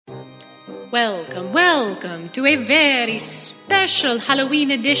Welcome to a very special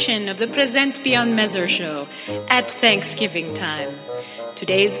Halloween edition of the Present Beyond Measure show at Thanksgiving time.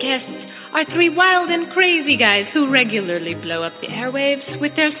 Today's guests are three wild and crazy guys who regularly blow up the airwaves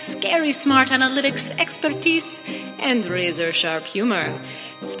with their scary smart analytics expertise and razor-sharp humor.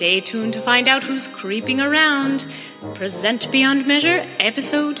 Stay tuned to find out who's creeping around. Present Beyond Measure,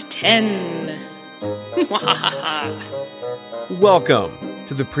 Episode 10. Welcome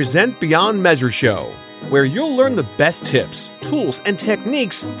to the Present Beyond Measure show, where you'll learn the best tips, tools, and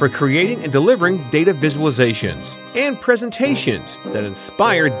techniques for creating and delivering data visualizations and presentations that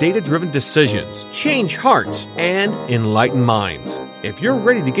inspire data-driven decisions, change hearts, and enlighten minds. If you're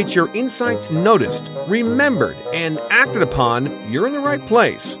ready to get your insights noticed, remembered, and acted upon, you're in the right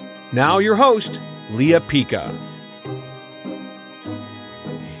place. Now your host, Leah Pica.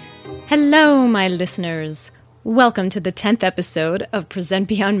 Hello, my listeners. Welcome to the 10th episode of Present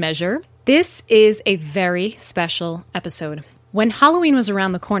Beyond Measure. This is a very special episode. When Halloween was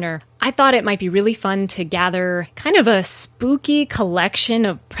around the corner, I thought it might be really fun to gather kind of a spooky collection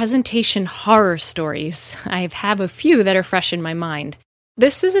of presentation horror stories. I have a few that are fresh in my mind.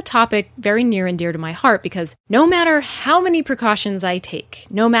 This is a topic very near and dear to my heart because no matter how many precautions I take,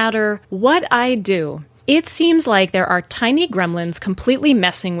 no matter what I do, it seems like there are tiny gremlins completely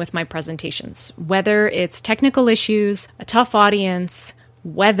messing with my presentations. Whether it's technical issues, a tough audience,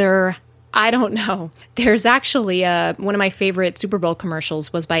 weather, I don't know. There's actually one of my favorite Super Bowl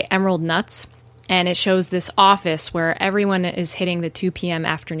commercials was by Emerald Nuts, and it shows this office where everyone is hitting the 2 p.m.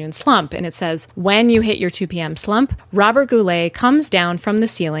 afternoon slump, and it says, when you hit your 2 p.m. slump, Robert Goulet comes down from the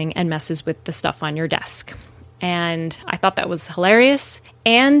ceiling and messes with the stuff on your desk. And I thought that was hilarious.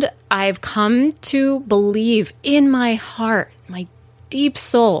 And I've come to believe in my heart, my deep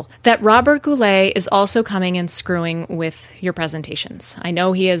soul, that Robert Goulet is also coming and screwing with your presentations. I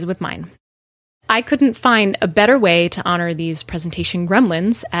know he is with mine. I couldn't find a better way to honor these presentation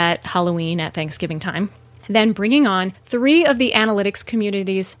gremlins at Halloween at Thanksgiving time than bringing on three of the analytics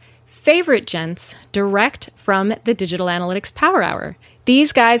community's favorite gents direct from the Digital Analytics Power Hour.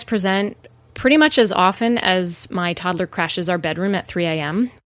 These guys present pretty much as often as my toddler crashes our bedroom at 3 a.m.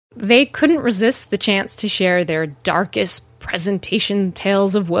 They couldn't resist the chance to share their darkest presentation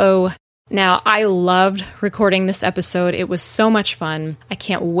tales of woe. Now, I loved recording this episode. It was so much fun. I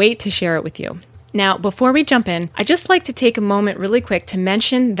can't wait to share it with you. Now, before we jump in, I'd just like to take a moment really quick to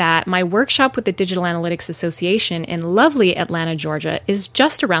mention that my workshop with the Digital Analytics Association in lovely Atlanta, Georgia is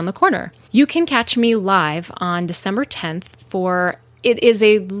just around the corner. You can catch me live on December 10th for it is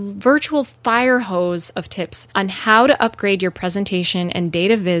a virtual fire hose of tips on how to upgrade your presentation and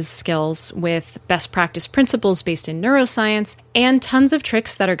data viz skills with best practice principles based in neuroscience and tons of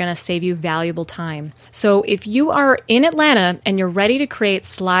tricks that are going to save you valuable time. So if you are in Atlanta and you're ready to create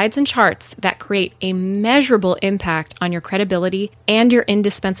slides and charts that create a measurable impact on your credibility and your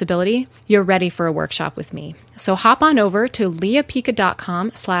indispensability, you're ready for a workshop with me. So hop on over to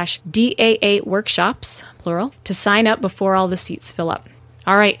leahpica.com/DAA workshops, plural, to sign up before all the seats fill up.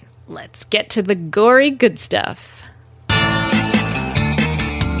 All right, let's get to the gory good stuff.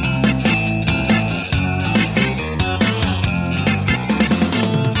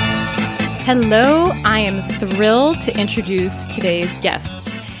 Hello, I am thrilled to introduce today's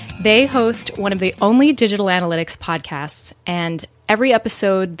guests. They host one of the only digital analytics podcasts, and every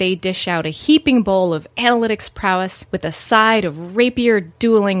episode they dish out a heaping bowl of analytics prowess with a side of rapier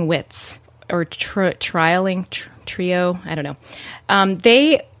dueling wits, or trio, I don't know.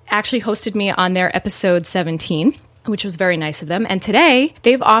 They actually hosted me on their episode 17, which was very nice of them. And today,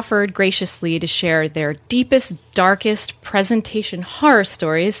 they've offered graciously to share their deepest, darkest presentation horror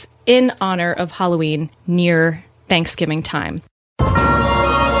stories in honor of Halloween near Thanksgiving time.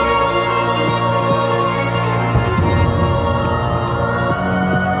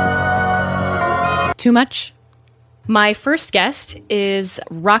 Too much? My first guest is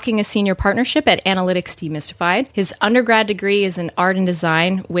rocking a senior partnership at Analytics Demystified. His undergrad degree is in art and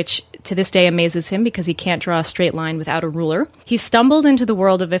design, which to this day amazes him because he can't draw a straight line without a ruler. He stumbled into the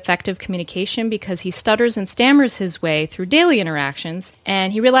world of effective communication because he stutters and stammers his way through daily interactions,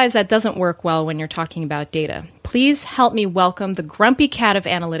 and he realized that doesn't work well when you're talking about data. Please help me welcome the grumpy cat of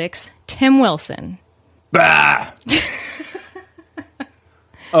analytics, Tim Wilson. Bah!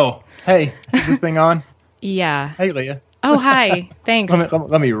 Oh, hey, is this thing on? Yeah. Hey, Leah. Oh, hi. Thanks.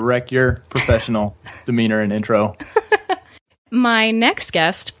 Let me wreck your professional demeanor and intro. My next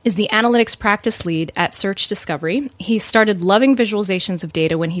guest is the analytics practice lead at Search Discovery. He started loving visualizations of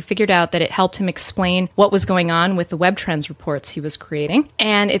data when he figured out that it helped him explain what was going on with the web trends reports he was creating.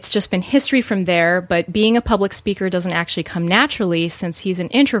 And it's just been history from there, but being a public speaker doesn't actually come naturally since he's an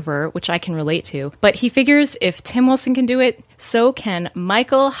introvert, which I can relate to. But he figures if Tim Wilson can do it, so can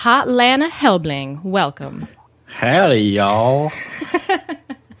Michael Hotlanta Helbling. Welcome. Howdy, y'all.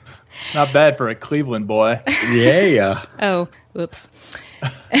 Not bad for a Cleveland boy. Yeah. Oh, oops.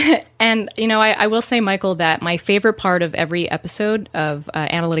 And, I will say, Michael, that my favorite part of every episode of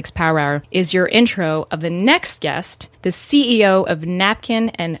Analytics Power Hour is your intro of the next guest, the CEO of Napkin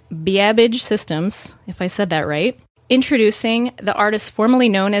and Babbage Systems, if I said that right, introducing the artist formerly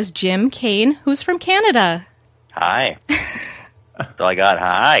known as Jim Kane, who's from Canada. Hi. That's all I got.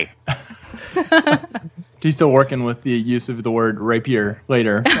 Hi. She's still working with the use of the word rapier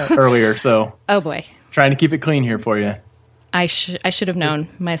earlier, so. Oh, boy. Trying to keep it clean here for you. I should have known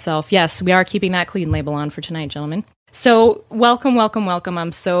myself. Yes, we are keeping that clean label on for tonight, gentlemen. So welcome.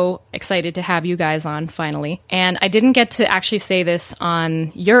 I'm so excited to have you guys on finally. And I didn't get to actually say this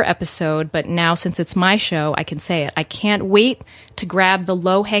on your episode, but now since it's my show, I can say it. I can't wait to grab the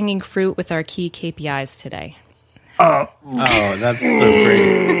low-hanging fruit with our key KPIs today. Oh, that's so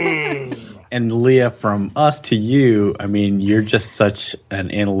great. And Leah, from us to you, I mean, you're just such an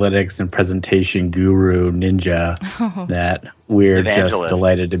analytics and presentation guru ninja that we're Evangelist. just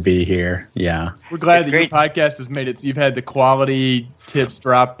delighted to be here. Yeah. We're glad that Great. your podcast has made it so you've had the quality tips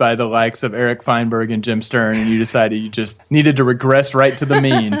dropped by the likes of Eric Feinberg and Jim Stern, and you decided you just needed to regress right to the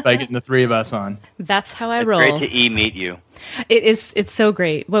mean by getting the three of us on. That's how I It's roll. great to meet you. It's so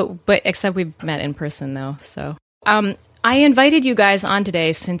great. But except we've met in person though. So I invited you guys on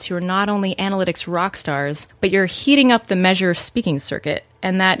today since you're not only analytics rock stars, but you're heating up the Measure speaking circuit.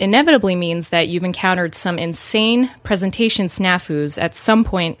 And that inevitably means that you've encountered some insane presentation snafus at some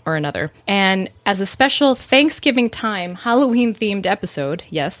point or another. And as a special Thanksgiving time Halloween-themed episode,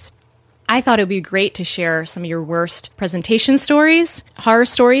 yes, I thought it would be great to share some of your worst presentation stories, horror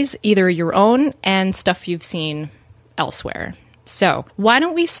stories, either your own and stuff you've seen elsewhere. So why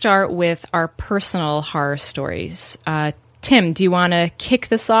don't we start with our personal horror stories? Tim, do you want to kick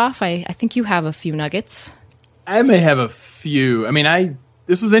this off? I think you have a few nuggets. I may have a few. I mean,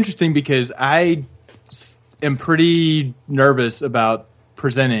 this was interesting because I am pretty nervous about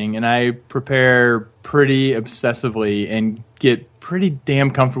presenting, and I prepare pretty obsessively and get pretty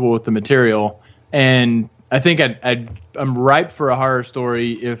damn comfortable with the material. And I think I'm ripe for a horror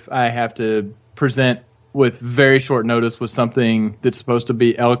story if I have to present with very short notice with something that's supposed to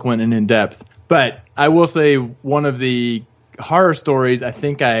be eloquent and in-depth. But I will say one of the horror stories, I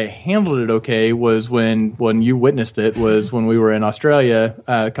think I handled it okay, was when you witnessed it, was when we were in Australia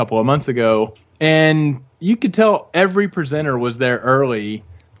a couple of months ago. And you could tell every presenter was there early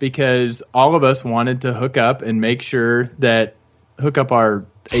because all of us wanted to hook up and make sure that, hook up our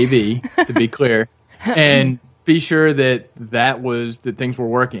AV, to be clear, and be sure that things were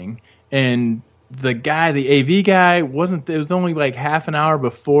working. And the AV guy, it was only like half an hour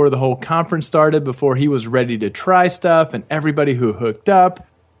before the whole conference started, before he was ready to try stuff, and everybody who hooked up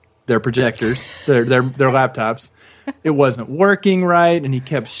their projectors, their laptops, it wasn't working right, and he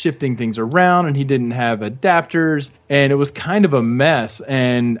kept shifting things around, and he didn't have adapters, and it was kind of a mess.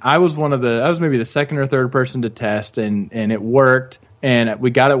 And I was maybe the second or third person to test, and it worked, and we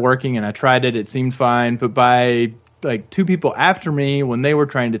got it working, and I tried it seemed fine, but by like two people after me, when they were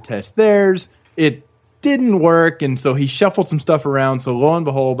trying to test theirs, it didn't work, and so he shuffled some stuff around. So lo and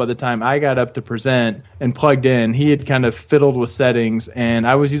behold, by the time I got up to present and plugged in, he had kind of fiddled with settings, and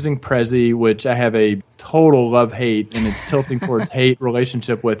I was using Prezi, which I have a total love-hate, and it's tilting towards hate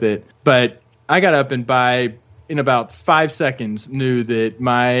relationship with it. But I got up and in about 5 seconds, knew that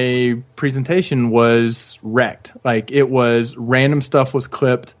my presentation was wrecked. Like, it was random stuff was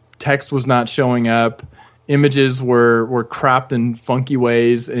clipped, text was not showing up, images were cropped in funky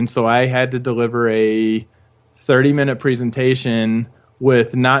ways, and so I had to deliver a 30-minute presentation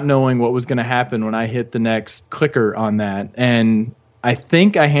with not knowing what was going to happen when I hit the next clicker on that. And I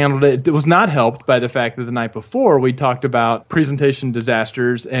think I handled it. It was not helped by the fact that the night before we talked about presentation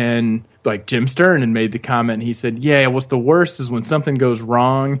disasters, and like Jim Stern had made the comment, he said, yeah, what's the worst is when something goes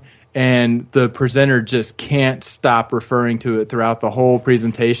wrong and the presenter just can't stop referring to it throughout the whole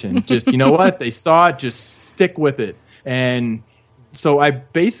presentation. Just, you know what? They saw it, just stick with it. And so I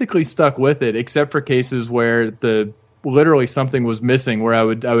basically stuck with it, except for cases where literally something was missing, where I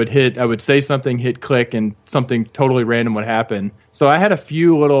would say something, hit click, and something totally random would happen. So I had a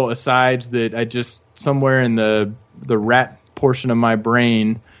few little asides that I just, somewhere in the rat portion of my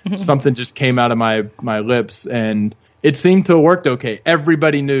brain, something just came out of my lips, and it seemed to have worked okay.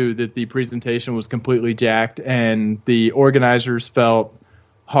 Everybody knew that the presentation was completely jacked, and the organizers felt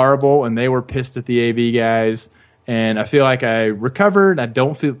horrible, and they were pissed at the AV guys. And I feel like I recovered. I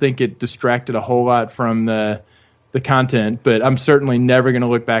don't think it distracted a whole lot from the content, but I'm certainly never going to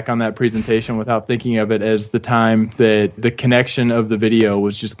look back on that presentation without thinking of it as the time that the connection of the video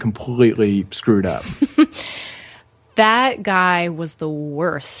was just completely screwed up. That guy was the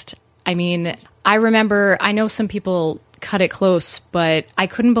worst. I mean, I know some people cut it close, but I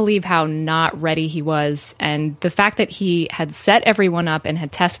couldn't believe how not ready he was. And the fact that he had set everyone up and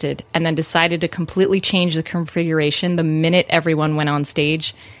had tested and then decided to completely change the configuration the minute everyone went on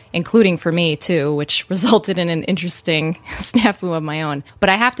stage, including for me too, which resulted in an interesting snafu of my own. But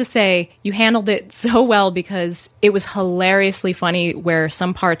I have to say, you handled it so well because it was hilariously funny where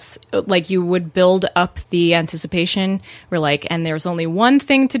some parts, like you would build up the anticipation, we're like, and there's only one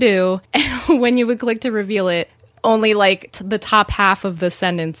thing to do. And when you would click to reveal it, only like the top half of the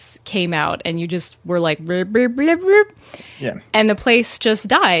sentence came out and you just were like, burp, burp, burp, burp. Yeah. And the place just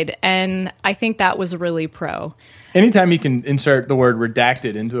died. And I think that was really pro. Anytime you can insert the word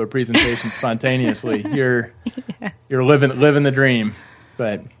redacted into a presentation spontaneously, you're living the dream.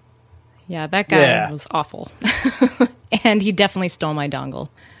 But yeah, that guy was awful. And he definitely stole my dongle.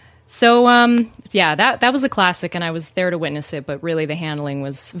 So, that was a classic, and I was there to witness it, but really the handling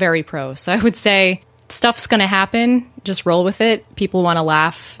was very pro. So I would say stuff's going to happen. Just roll with it. People want to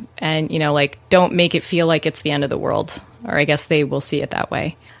laugh, and, don't make it feel like it's the end of the world. Or I guess they will see it that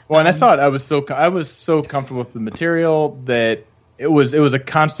way. Well, and I thought I was so comfortable with the material that it was a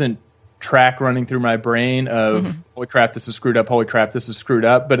constant track running through my brain of, holy crap, this is screwed up. Holy crap, this is screwed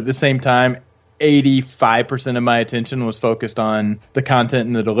up. But at the same time, 85% of my attention was focused on the content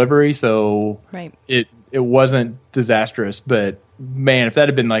and the delivery. So right. It wasn't disastrous. But man, if that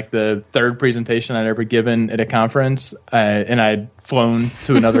had been like the third presentation I'd ever given at a conference, and I'd flown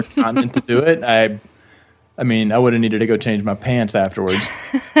to another continent to do it, I would have needed to go change my pants afterwards.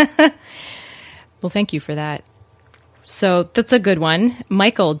 Well, thank you for that. So that's a good one.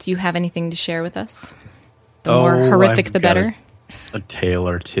 Michael, do you have anything to share with us? The more horrific, the better. A tale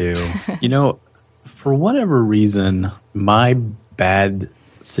or two. For whatever reason, my bad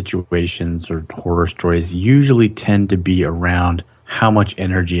situations or horror stories usually tend to be around how much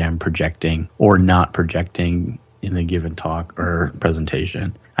energy I'm projecting or not projecting in a given talk or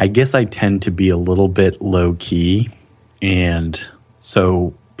presentation. I guess I tend to be a little bit low key, and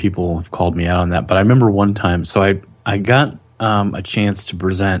so people have called me out on that. But I remember one time, so I got a chance to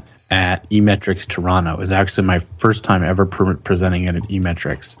present at eMetrics Toronto. It was actually my first time ever presenting at an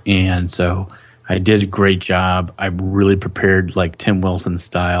eMetrics, and so I did a great job. I really prepared like Tim Wilson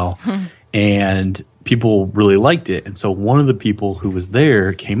style, and people really liked it. And so one of the people who was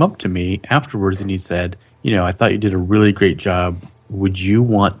there came up to me afterwards, and he said, I thought you did a really great job. Would you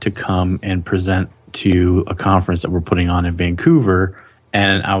want to come and present to a conference that we're putting on in Vancouver?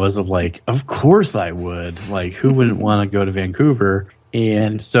 And I was like, of course I would. Like, who wouldn't want to go to Vancouver?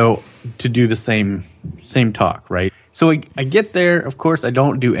 And so to do the same talk, right? So I get there. Of course, I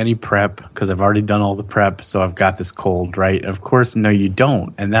don't do any prep because I've already done all the prep. So I've got this cold, right? Of course, no, you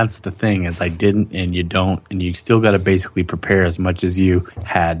don't. And that's the thing is I didn't and you don't. And you still got to basically prepare as much as you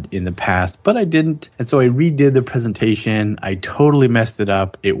had in the past. But I didn't. And so I redid the presentation. I totally messed it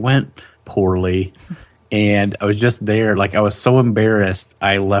up. It went poorly. And I was just there. Like, I was so embarrassed.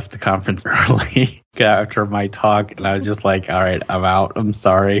 I left the conference early after my talk. And I was just like, all right, I'm out. I'm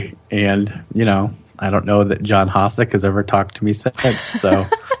sorry. And, I don't know that John Hossack has ever talked to me since. So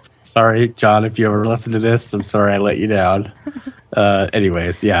sorry, John, if you ever listen to this, I'm sorry I let you down.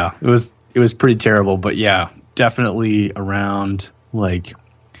 Anyways, yeah, it was pretty terrible. But yeah, definitely around like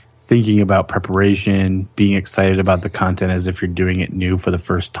thinking about preparation, being excited about the content as if you're doing it new for the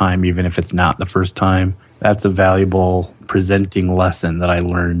first time, even if it's not the first time. That's a valuable presenting lesson that I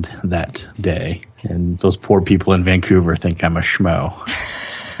learned that day. And those poor people in Vancouver think I'm a schmo.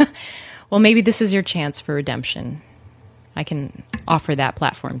 Well, maybe this is your chance for redemption. I can offer that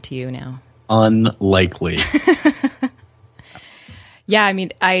platform to you now. Unlikely. Yeah,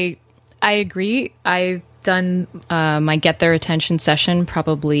 I agree. I've done my Get Their Attention session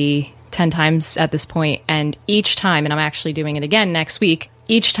probably 10 times at this point, and each time, and I'm actually doing it again next week,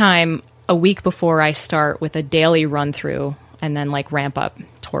 each time a week before I start with a daily run through and then like ramp up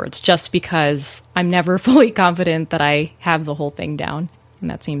towards, just because I'm never fully confident that I have the whole thing down. And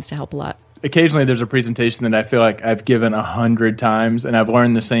that seems to help a lot. Occasionally there's a presentation that I feel like I've given 100 times and I've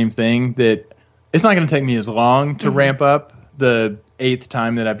learned the same thing, that it's not going to take me as long to ramp up the 8th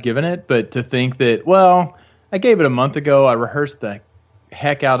time that I've given it, but to think that, well, I gave it a month ago, I rehearsed the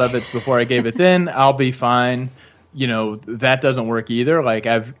heck out of it before I gave it then, I'll be fine. that doesn't work either. Like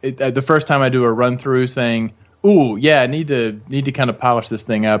the first time I do a run through saying, "Ooh, yeah, I need to kind of polish this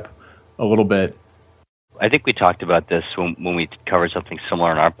thing up a little bit." I think we talked about this when we covered something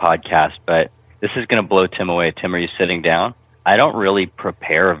similar in our podcast, but this is going to blow Tim away. Tim, are you sitting down? I don't really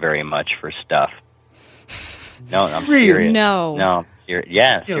prepare very much for stuff. No, I'm serious. No,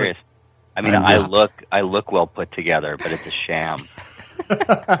 serious. I mean, I look well put together, but it's a sham.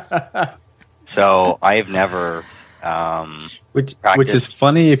 So I've never. Which is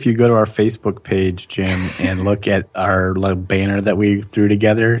funny if you go to our Facebook page, Jim, and look at our banner that we threw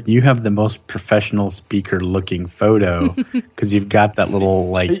together. You have the most professional speaker-looking photo because you've got that little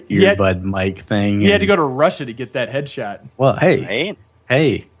earbud mic thing. You had to go to Russia to get that headshot. Well, hey, right?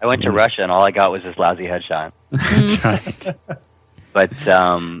 Hey, I went to Russia and all I got was this lousy headshot. That's right. But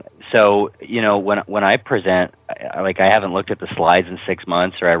so when I present, I haven't looked at the slides in 6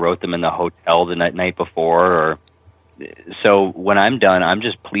 months, or I wrote them in the hotel the night before, so when I'm done, I'm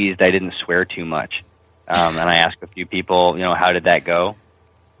just pleased I didn't swear too much. And I ask a few people, how did that go?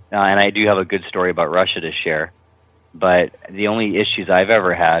 And I do have a good story about Russia to share. But the only issues I've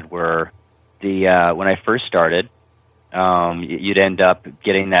ever had were when I first started, you'd end up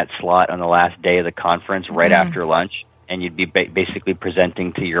getting that slot on the last day of the conference right after lunch, and you'd be basically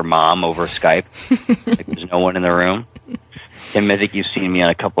presenting to your mom over Skype. There's no one in the room. Tim, I think you've seen me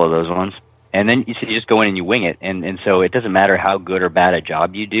on a couple of those ones. And then you just go in and you wing it. And so it doesn't matter how good or bad a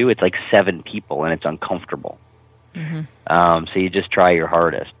job you do. It's like 7 people, and it's uncomfortable. So you just try your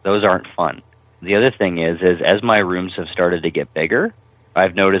hardest. Those aren't fun. The other thing is as my rooms have started to get bigger,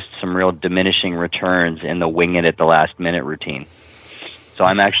 I've noticed some real diminishing returns in the wing it at the last minute routine. So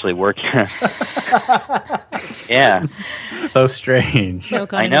I'm actually working. Yeah. So strange. No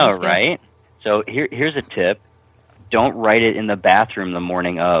I know, right? So here's a tip. Don't write it in the bathroom the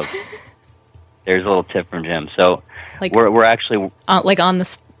morning of. There's a little tip from Jim. So we're actually... on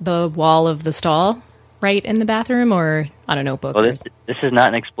the wall of the stall, right in the bathroom, or on a notebook? Well, this is not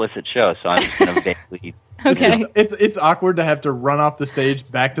an explicit show, so I'm just going to basically... Okay. It's awkward to have to run off the stage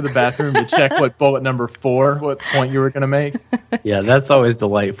back to the bathroom to check what bullet number 4, what point you were going to make. Yeah, that's always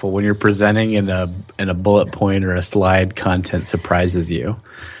delightful when you're presenting in a bullet point or a slide. Content surprises you.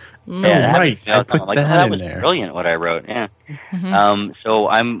 Yeah, right. I put that in was there. Brilliant what I wrote. Yeah. So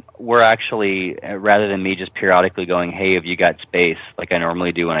we're actually, rather than me just periodically going, "Hey, have you got space?" like I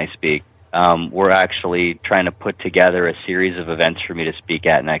normally do when I speak, we're actually trying to put together a series of events for me to speak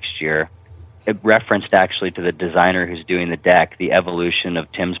at next year. It referenced actually to the designer who's doing the deck, the evolution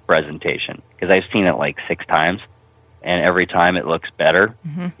of Tim's presentation, because I've seen it like 6 times, and every time it looks better.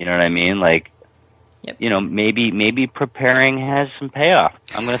 You know what I mean? Like, maybe preparing has some payoff.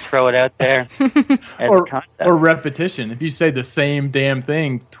 I'm going to throw it out there as a concept. Or repetition. If you say the same damn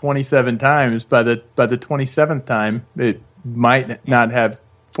thing 27 times, by the 27th time, it might not have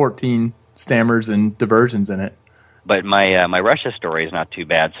 14 stammers and diversions in it. But my Russia story is not too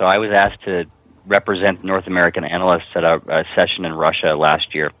bad. So I was asked to represent North American analysts at a session in Russia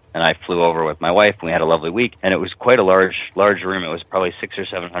last year, and I flew over with my wife, and we had a lovely week. And it was quite a large room. It was probably 600 or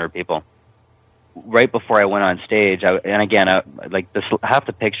 700 people. Right before I went on stage, half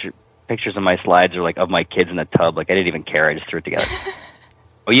the pictures of my slides are like of my kids in the tub. Like I didn't even care. I just threw it together.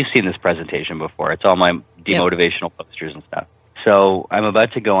 Oh, you've seen this presentation before. It's all my demotivational posters and stuff. So I'm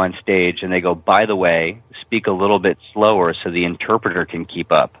about to go on stage, and they go, "By the way, speak a little bit slower so the interpreter can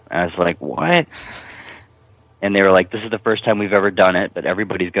keep up." And I was like, "What?" And they were like, "This is the first time we've ever done it, but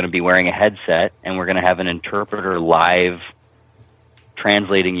everybody's going to be wearing a headset, and we're going to have an interpreter live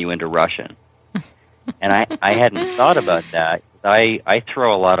translating you into Russian." And I hadn't thought about that. I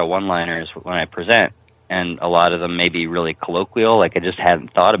throw a lot of one-liners when I present, and a lot of them may be really colloquial, like I just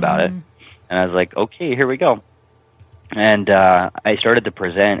hadn't thought about it. And I was like, okay, here we go. And I started to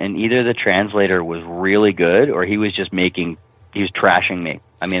present, and either the translator was really good, or he was trashing me.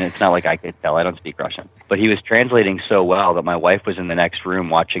 I mean, it's not like I could tell. I don't speak Russian. But he was translating so well that my wife was in the next room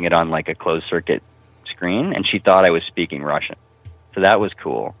watching it on like a closed-circuit screen, and she thought I was speaking Russian. So that was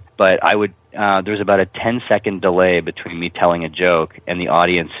cool. But there was about a 10-second delay between me telling a joke and the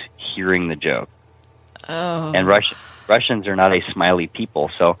audience hearing the joke. Oh. And Russians are not a smiley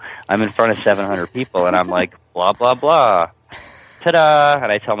people, so I'm in front of 700 people, and I'm like, blah, blah, blah, ta-da,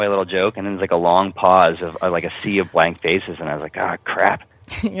 and I tell my little joke, and then there's like a long pause of like a sea of blank faces, and I was like, oh, crap.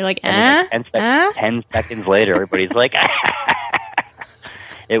 You're like, 10 seconds later, everybody's like,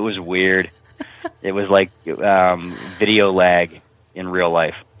 It was weird. It was like video lag in real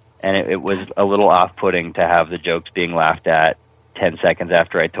life. And it was a little off-putting to have the jokes being laughed at 10 seconds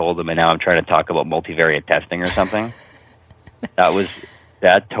after I told them, and now I'm trying to talk about multivariate testing or something.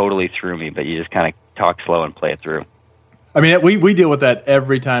 That totally threw me, but you just kind of talk slow and play it through. I mean, we deal with that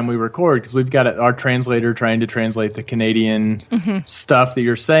every time we record because we've got our translator trying to translate the Canadian stuff that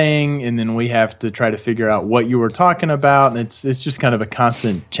you're saying, and then we have to try to figure out what you were talking about, and it's just kind of a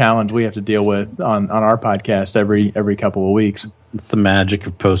constant challenge we have to deal with on our podcast every couple of weeks. It's the magic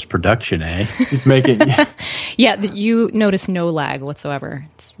of post-production, eh? Just making you notice no lag whatsoever.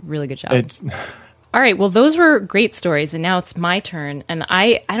 It's a really good job. All right, well, those were great stories, and now it's my turn, and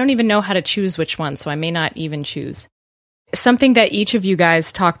I don't even know how to choose which one, so I may not even choose. Something that each of you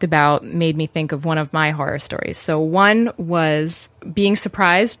guys talked about made me think of one of my horror stories. So one was being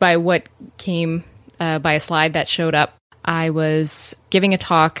surprised by what came by a slide that showed up. I was giving a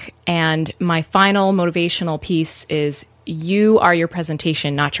talk, and my final motivational piece is, you are your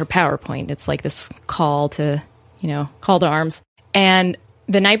presentation, not your PowerPoint. It's like this call to arms. And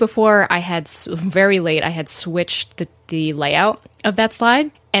the night before, very late, I had switched the layout of that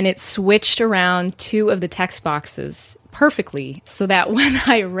slide, and it switched around two of the text boxes perfectly so that when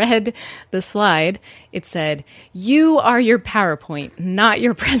I read the slide, it said, you are your PowerPoint, not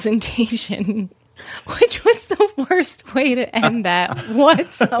your presentation, which was the worst way to end that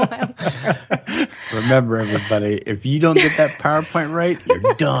whatsoever. Remember, everybody, if you don't get that PowerPoint right,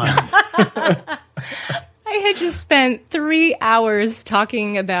 you're done. I had just spent 3 hours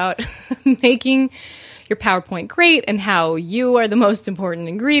talking about making your PowerPoint great and how you are the most important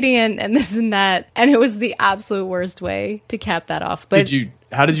ingredient and this and that. And it was the absolute worst way to cap that off. But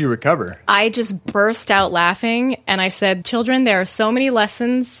how did you recover? I just burst out laughing and I said, children, there are so many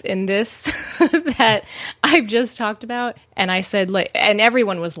lessons in this that I've just talked about. And I said, and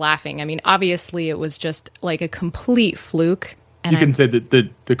everyone was laughing. I mean, obviously it was just like a complete fluke. And you can say that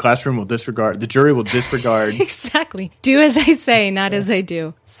the classroom will disregard, the jury will disregard. Exactly. Do as I say, not as I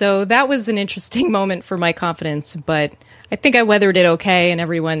do. So that was an interesting moment for my confidence, but I think I weathered it okay, and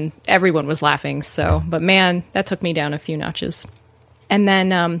everyone was laughing. So, but man, that took me down a few notches. And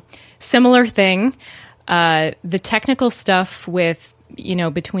then similar thing, the technical stuff with,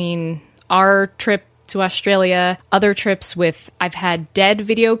 between our trip to Australia, other trips I've had dead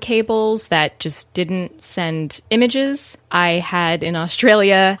video cables that just didn't send images. I had in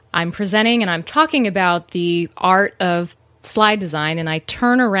Australia, I'm presenting and I'm talking about the art of slide design, and I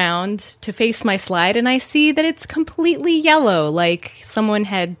turn around to face my slide and I see that it's completely yellow, like someone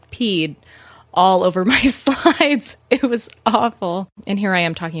had peed all over my slides. It was awful. And here I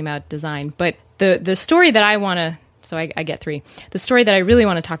am talking about design. But the story that I get 3. The story that I really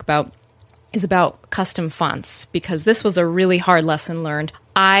want to talk about is about custom fonts, because this was a really hard lesson learned.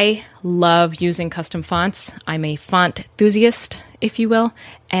 I love using custom fonts. I'm a font enthusiast, if you will.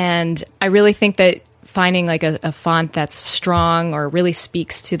 And I really think that finding like a font that's strong or really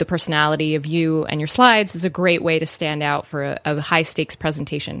speaks to the personality of you and your slides is a great way to stand out for a high stakes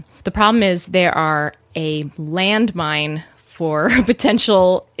presentation. The problem is there are a landmine for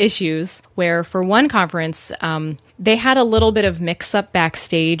potential issues where for one conference, they had a little bit of mix-up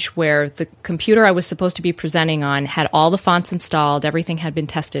backstage where the computer I was supposed to be presenting on had all the fonts installed, everything had been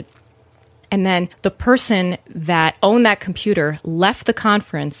tested. And then the person that owned that computer left the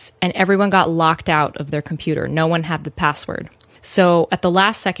conference and everyone got locked out of their computer. No one had the password. So at the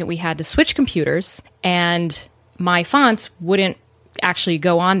last second, we had to switch computers and my fonts wouldn't actually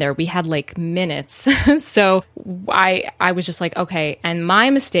go on there. We had like minutes. So I was just like, okay. And my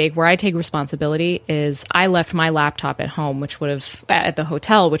mistake where I take responsibility is I left my laptop at home, at the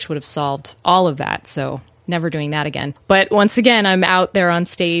hotel, which would have solved all of that. So never doing that again. But once again, I'm out there on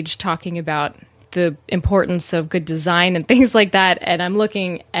stage talking about the importance of good design and things like that. And I'm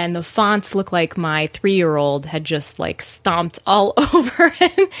looking and the fonts look like my 3-year-old had just like stomped all over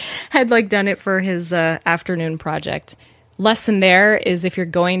and had like done it for his afternoon project. Lesson there is if you're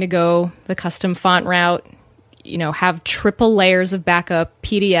going to go the custom font route, have triple layers of backup,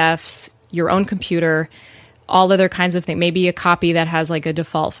 PDFs, your own computer, all other kinds of things. Maybe a copy that has like a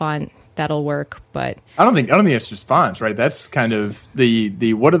default font that'll work. But I don't think it's just fonts, right? That's kind of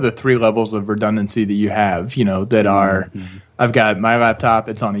the what are the 3 levels of redundancy that you have, that are. I've got my laptop,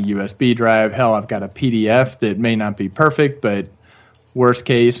 it's on a USB drive. Hell, I've got a PDF that may not be perfect, but worst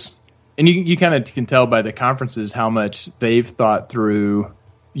case. And you kind of can tell by the conferences how much they've thought through,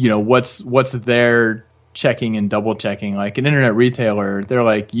 what's their checking and double checking. Like an internet retailer, they're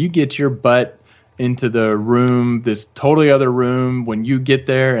like, you get your butt into the room, this totally other room when you get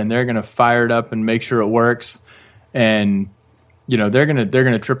there, and they're going to fire it up and make sure it works. And, they're going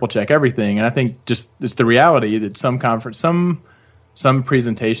to triple check everything. And I think just it's the reality that some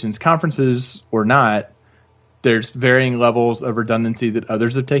presentations, conferences or not, there's varying levels of redundancy that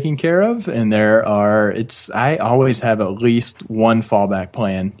others have taken care of, and I always have at least one fallback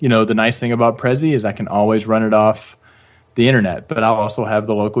plan. The nice thing about Prezi is I can always run it off the internet, but I'll also have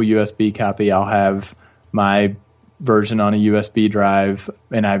the local USB copy. I'll have my version on a USB drive,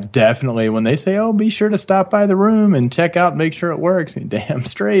 and I've definitely, when they say, "Oh, be sure to stop by the room and check out, and make sure it works," and damn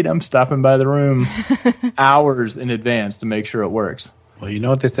straight, I'm stopping by the room hours in advance to make sure it works. Well, you know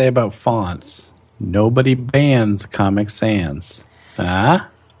what they say about fonts. Nobody bans Comic Sans. Huh?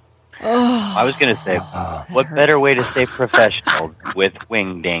 I was going to say, what better way to stay professional with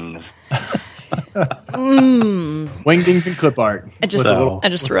wingdings? Wingdings and clip art. I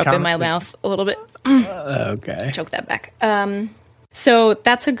just threw up in my mouth a little bit. Okay. Choke that back. So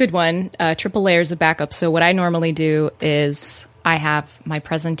that's a good one. Triple layers of backup. So what I normally do is I have my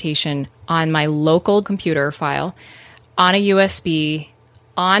presentation on my local computer file, on a USB,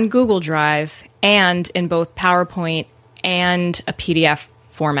 on Google Drive, and in both PowerPoint and a PDF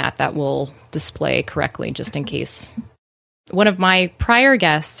format that will display correctly, just in case. One of my prior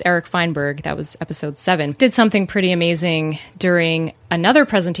guests, Eric Feinberg, that was episode 7, did something pretty amazing during another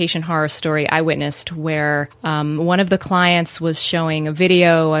presentation horror story I witnessed where one of the clients was showing a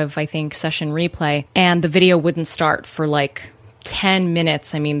video of, I think, session replay, and the video wouldn't start for like 10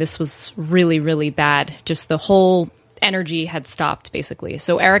 minutes. I mean, this was really, really bad. Just the whole energy had stopped, basically.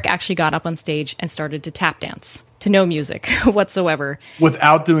 So Eric actually got up on stage and started to tap dance to no music whatsoever.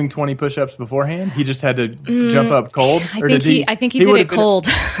 Without doing 20 push-ups beforehand? He just had to jump up cold? I think he did it cold.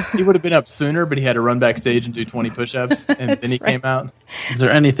 He would have been up sooner, but he had to run backstage and do 20 push-ups, and then he came out. Is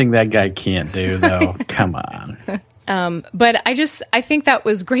there anything that guy can't do, though? Come on. But I think that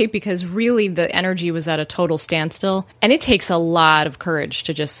was great because really the energy was at a total standstill, and it takes a lot of courage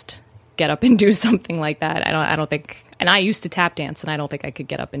to just get up and do something like that. I don't think, and I used to tap dance, and I don't think I could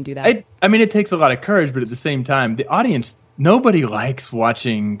get up and do that. I mean, it takes a lot of courage, but at the same time, the audience, nobody likes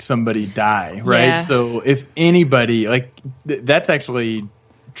watching somebody die, right? Yeah. So if anybody, that's actually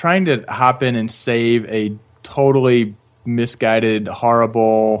trying to hop in and save a totally misguided,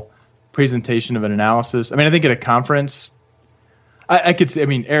 horrible presentation of an analysis. I mean, I think at a conference, I could say, I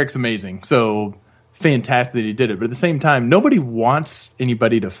mean, Eric's amazing, so fantastic that he did it, but at the same time, nobody wants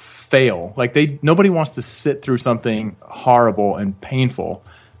anybody to fail. Nobody wants to sit through something horrible and painful.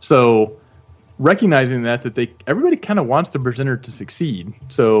 So recognizing that everybody kind of wants the presenter to succeed.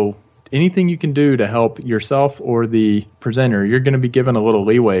 So anything you can do to help yourself or the presenter, you're going to be given a little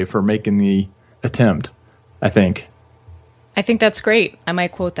leeway for making the attempt, I think. I think that's great. I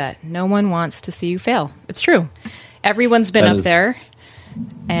might quote that. No one wants to see you fail. It's true. Everyone's been up there,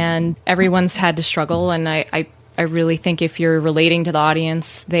 and everyone's had to struggle, and I really think if you're relating to the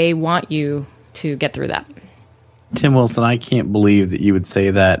audience, they want you to get through that. Tim Wilson, I can't believe that you would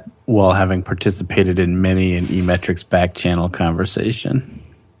say that while having participated in many an eMetrics back channel conversation.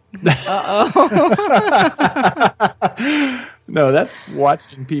 Uh-oh. No, that's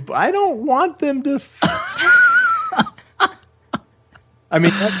watching people. I don't want them to... I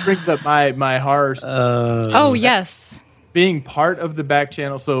mean, that brings up my horror... oh, yes. Being part of the back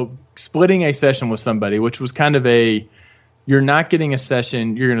channel, so splitting a session with somebody, which was kind of you're not getting a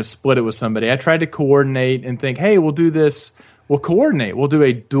session, you're going to split it with somebody. I tried to coordinate and think, hey, we'll do this, we'll coordinate, we'll do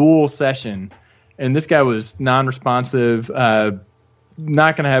a dual session. And this guy was non-responsive, not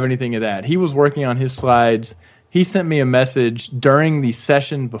going to have anything of that. He was working on his slides. He sent me a message during the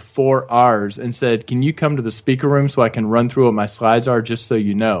session before ours and said, can you come to the speaker room so I can run through what my slides are, just so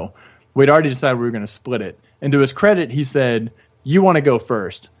you know. We'd already decided we were going to split it. And to his credit, he said, you want to go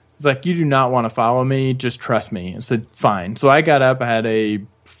first. He's like, you do not want to follow me, just trust me. I said, fine. So I got up, I had a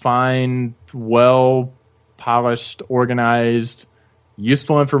fine, well-polished, organized,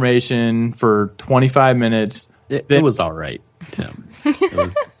 useful information for 25 minutes. It was all right, Tim.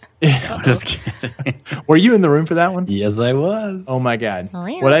 I'm just kidding. Were you in the room for that one? Yes, I was. Oh, my God. Oh,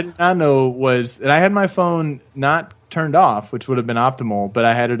 yeah. What I did not know was that I had my phone not turned off, which would have been optimal, but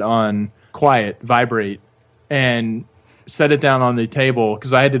I had it on quiet, vibrate, and set it down on the table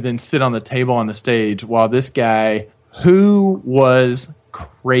because I had to then sit on the table on the stage while this guy, who was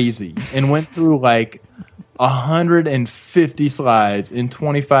crazy and went through like 150 slides in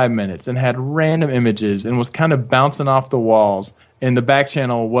 25 minutes and had random images and was kind of bouncing off the walls, and the back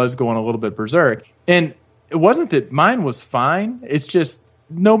channel was going a little bit berserk. And it wasn't that mine was fine. It's just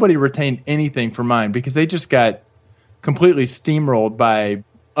nobody retained anything from mine because they just got completely steamrolled by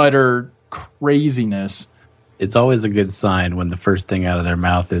utter craziness. It's always a good sign when the first thing out of their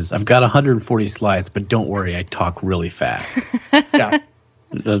mouth is, I've got 140 slides, but don't worry, I talk really fast. Yeah.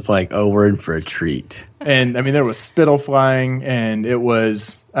 That's like, oh, we're in for a treat. And I mean, there was spittle flying, and it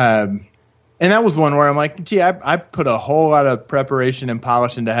was, I And that was one where I'm like, gee, I put a whole lot of preparation and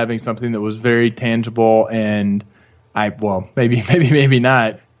polish into having something that was very tangible, and maybe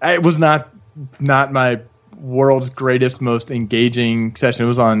not. It was not my world's greatest, most engaging session. It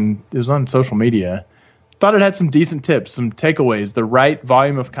was on social media. Thought it had some decent tips, some takeaways, the right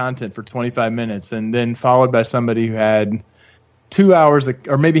volume of content for 25 minutes, and then followed by somebody who had 2 hours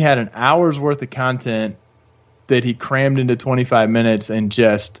or maybe had an hour's worth of content that he crammed into 25 minutes and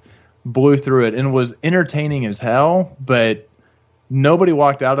just blew through it and was entertaining as hell, but nobody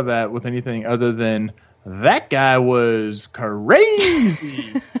walked out of that with anything other than that guy was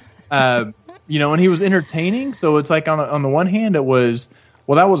crazy. And he was entertaining. So it's like on the one hand, it was,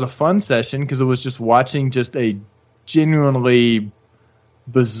 well, that was a fun session because it was just watching just a genuinely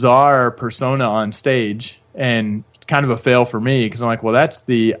bizarre persona on stage, and kind of a fail for me because I'm like, well, that's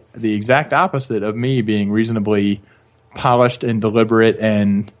the exact opposite of me being reasonably polished and deliberate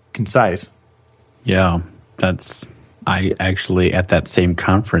and concise. Yeah, I actually at that same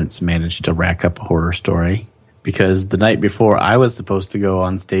conference managed to rack up a horror story because the night before I was supposed to go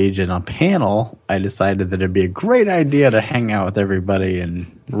on stage in a panel, I decided that it'd be a great idea to hang out with everybody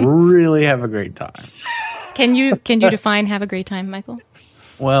and really have a great time. Can you define have a great time, Michael?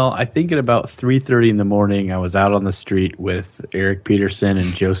 Well, I think at about 3:30 in the morning, I was out on the street with Eric Peterson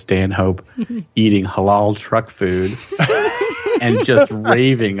and Joe Stanhope eating halal truck food and just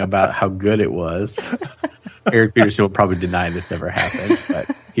raving about how good it was. Eric Peterson will probably deny this ever happened,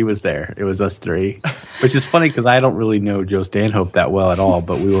 but he was there. It was us three, which is funny because I don't really know Joe Stanhope that well at all,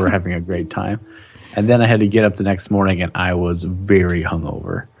 but we were having a great time. And then I had to get up the next morning, and I was very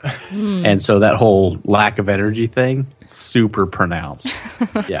hungover. And so that whole lack of energy thing, super pronounced.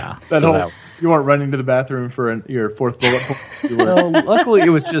 Yeah. You weren't running to the bathroom for your fourth bullet point? Well, luckily, it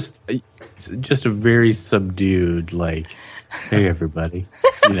was just a very subdued, like, hey, everybody.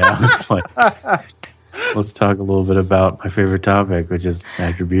 It's like, let's talk a little bit about my favorite topic, which is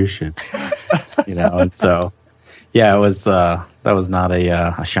attribution. And so... Yeah, it was. That was not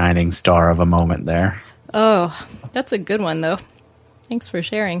a shining star of a moment there. Oh, that's a good one, though. Thanks for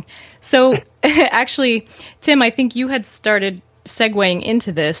sharing. So, actually, Tim, I think you had started segueing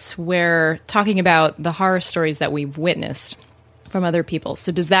into this, where talking about the horror stories that we've witnessed from other people.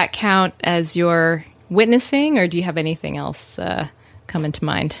 So, does that count as your witnessing, or do you have anything else come into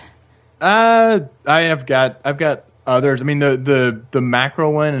mind? I've got others. I mean, the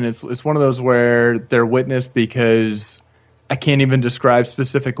macro one, and it's one of those where they're witnessed because I can't even describe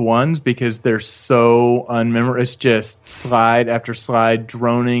specific ones because they're so unmemorable. It's just slide after slide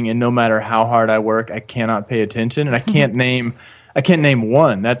droning, and no matter how hard I work, I cannot pay attention, and I can't name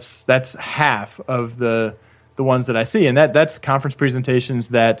one. That's half of the ones that I see, and that's conference presentations,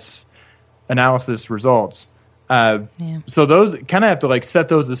 that's analysis results. So those kind of have to like set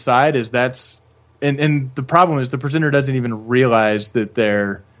those aside as that's. And the problem is the presenter doesn't even realize that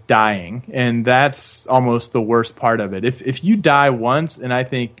they're dying, and that's almost the worst part of it. If you die once, and I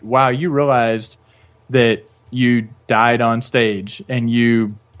think, wow, you realized that you died on stage, and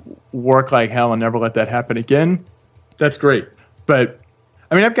you work like hell and never let that happen again, that's great. But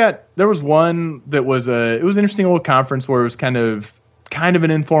I mean, there was one that was it was an interesting little conference where it was kind of an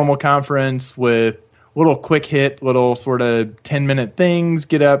informal conference with little quick hit, little sort of 10-minute things,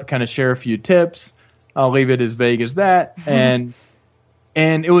 get up, kind of share a few tips. I'll leave it as vague as that. And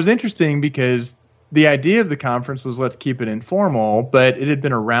it was interesting because the idea of the conference was let's keep it informal, but it had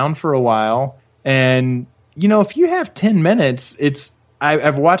been around for a while. And, if you have 10 minutes,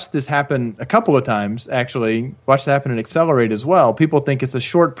 I've watched this happen a couple of times, actually. Watched it happen at Accelerate as well. People think it's a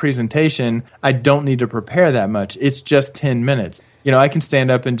short presentation. I don't need to prepare that much. It's just 10 minutes. I can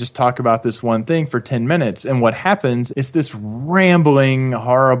stand up and just talk about this one thing for 10 minutes. And what happens is this rambling,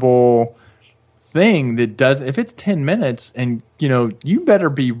 horrible thing that does, if it's 10 minutes and, you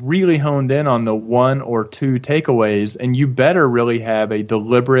better be really honed in on the one or two takeaways, and you better really have a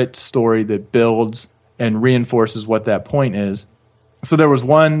deliberate story that builds and reinforces what that point is. So there was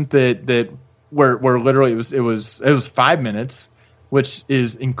one that where literally it was 5 minutes, which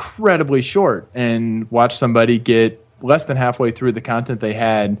is incredibly short, and watch somebody get less than halfway through the content they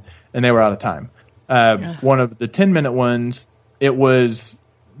had, and they were out of time. One of the 10-minute ones, it was,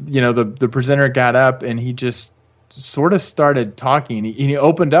 the presenter got up and he just sort of started talking. He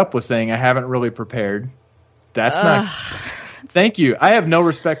opened up with saying, I haven't really prepared. That's not... Thank you. I have no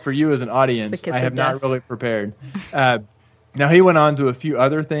respect for you as an audience. I have not really prepared. Now, he went on to a few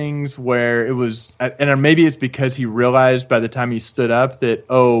other things where it was... And maybe it's because he realized by the time he stood up that,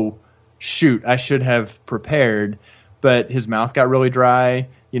 oh, shoot, I should have prepared. But his mouth got really dry.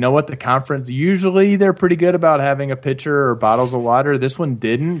 you know what, the conference, usually they're pretty good about having a pitcher or bottles of water. This one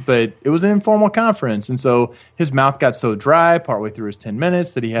didn't, but it was an informal conference. And so his mouth got so dry partway through his 10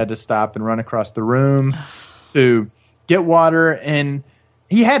 minutes that he had to stop and run across the room to get water. And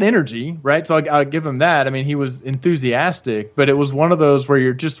he had energy, right? So I'll give him that. I mean, he was enthusiastic, but it was one of those where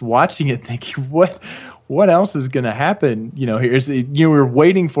you're just watching it thinking, what else is going to happen? You know, we're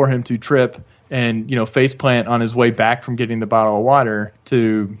waiting for him to trip and, you know, face plant on his way back from getting the bottle of water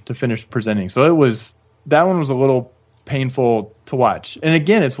to finish presenting. So that one was a little painful to watch. And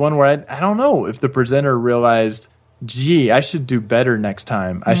again, it's one where I don't know if the presenter realized, gee, I should do better next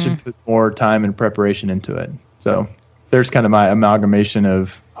time. I should put more time and preparation into it. So there's kind of my amalgamation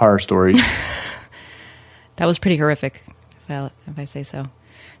of horror stories. That was pretty horrific, if I say so.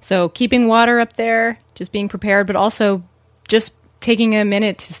 So keeping water up there, just being prepared, but also just taking a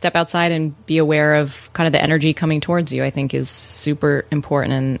minute to step outside and be aware of kind of the energy coming towards you, I think is super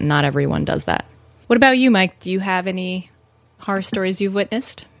important, and not everyone does that. What about you, Mike? Do you have any horror stories you've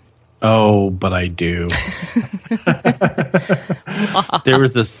witnessed? Oh, but I do. There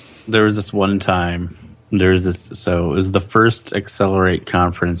was this one time. So it was the first Accelerate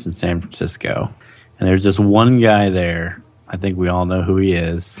conference in San Francisco, and there's this one guy there. I think we all know who he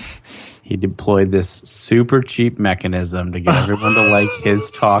is. He deployed this super cheap mechanism to get everyone to like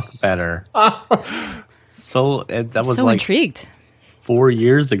his talk better. So that was so like intrigued. 4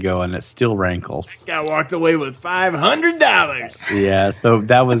 years ago, and it still rankles. Guy walked away with $500. Yeah, so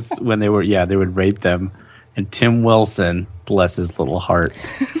that was when they would rate them. And Tim Wilson, bless his little heart.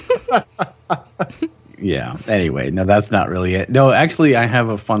 Yeah, anyway, no, that's not really it. No, actually, I have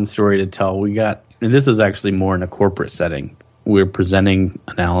a fun story to tell. And this is actually more in a corporate setting. We're presenting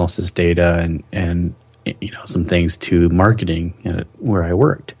analysis data and you know, some things to marketing where I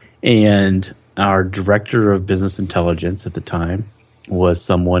worked. And our director of business intelligence at the time was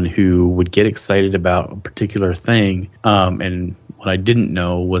someone who would get excited about a particular thing. And what I didn't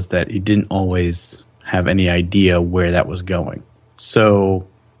know was that he didn't always have any idea where that was going. So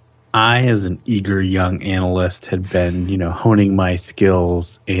I, as an eager young analyst, had been, you know, honing my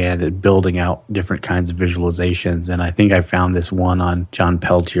skills and building out different kinds of visualizations. And I think I found this one on John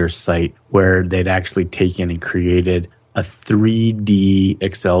Peltier's site where they'd actually taken and created a 3D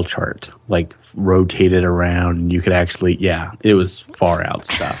Excel chart, like rotated around, and you could actually, it was far out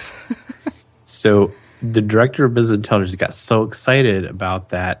stuff. So the director of business intelligence got so excited about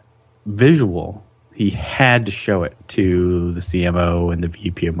that visual, he had to show it to the CMO and the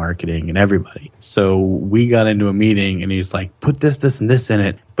VP of marketing and everybody. So we got into a meeting and he's like, put this, and this in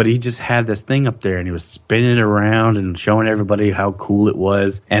it. But he just had this thing up there and he was spinning it around and showing everybody how cool it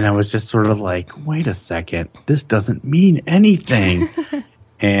was. And I was just sort of like, wait a second, this doesn't mean anything.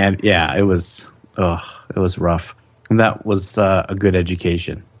 And it was rough. And that was a good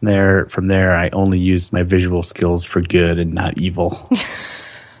education. From there, I only used my visual skills for good and not evil.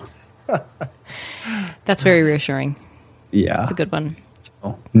 That's very reassuring. Yeah. That's a good one.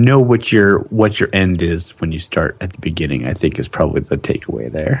 So, know what your end is when you start at the beginning, I think, is probably the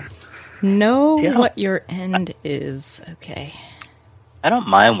takeaway there. Know what your end is. Okay. I don't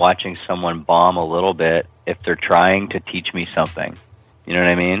mind watching someone bomb a little bit if they're trying to teach me something. You know what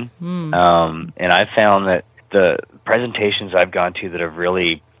I mean? And I found that the presentations I've gone to that have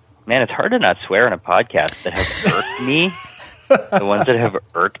really, man, it's hard to not swear in a podcast, that have irked me. The ones that have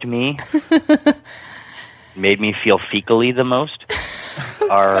irked me, made me feel fecally the most,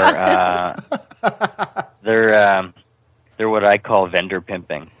 are they're what I call vendor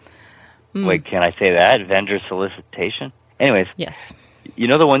pimping. Wait, can I say that? Vendor solicitation? Anyways. Yes. You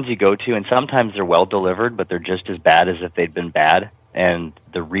know the ones you go to, and sometimes they're well delivered, but they're just as bad as if they'd been bad. And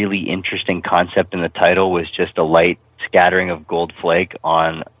the really interesting concept in the title was just a light scattering of gold flake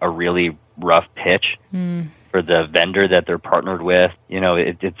on a really rough pitch. For the vendor that they're partnered with. You know,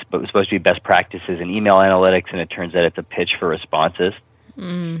 it's supposed to be best practices in email analytics, and it turns out it's a pitch for responses.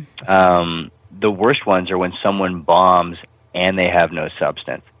 The worst ones are when someone bombs and they have no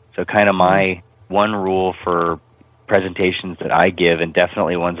substance. So kind of my one rule for presentations that I give, and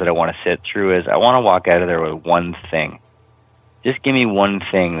definitely ones that I want to sit through, is I want to walk out of there with one thing. Just give me one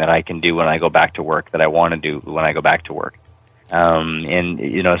thing that I can do when I go back to work, that I want to do when I go back to work. And,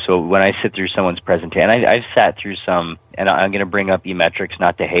 you know, so when I sit through someone's presentation, I've sat through some, and I'm going to bring up eMetrics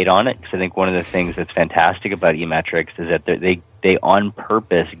not to hate on it, because I think one of the things that's fantastic about eMetrics is that they on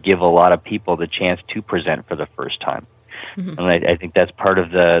purpose give a lot of people the chance to present for the first time. And I think that's part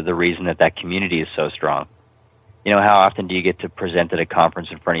of the reason that community is so strong. You know, how often do you get to present at a conference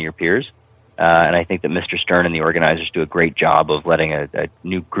in front of your peers? And I think that Mr. Stern and the organizers do a great job of letting a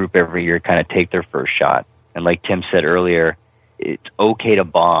new group every year kind of take their first shot. And like Tim said earlier, it's okay to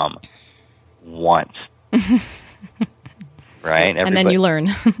bomb once. Right? And then you learn.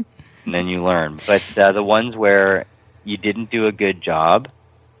 And then you learn. But the ones where you didn't do a good job,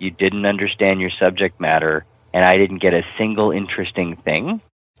 you didn't understand your subject matter, and I didn't get a single interesting thing,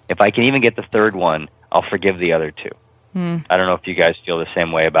 if I can even get the third one, I'll forgive the other two. I don't know if you guys feel the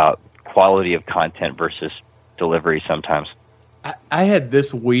same way about quality of content versus delivery sometimes. I had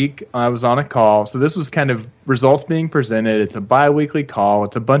this week, I was on a call, so this was kind of results being presented. It's a bi-weekly call.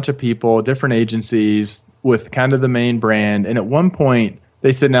 It's a bunch of people, different agencies with kind of the main brand. And at one point,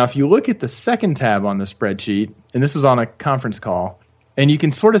 they said, now, if you look at the second tab on the spreadsheet, and this was on a conference call, and you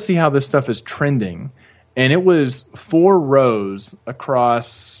can sort of see how this stuff is trending. And it was 4 rows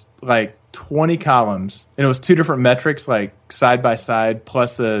across like 20 columns. And it was 2 different metrics, like side by side,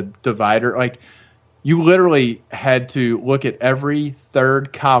 plus a divider. Like, you literally had to look at every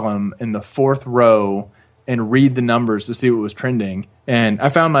third column in the 4th row and read the numbers to see what was trending. And I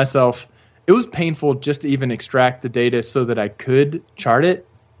found myself, it was painful just to even extract the data so that I could chart it.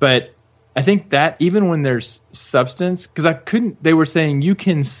 But I think that even when there's substance, because they were saying you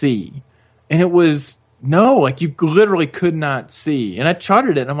can see. And it was, no, like you literally could not see. And I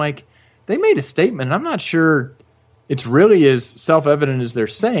charted it and I'm like, they made a statement. And I'm not sure it's really as self-evident as they're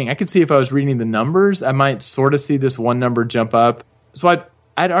saying. I could see if I was reading the numbers, I might sort of see this one number jump up. So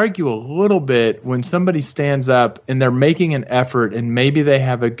I'd argue a little bit when somebody stands up and they're making an effort and maybe they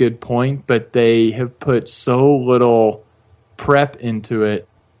have a good point, but they have put so little prep into it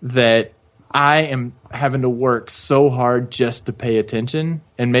that I am having to work so hard just to pay attention.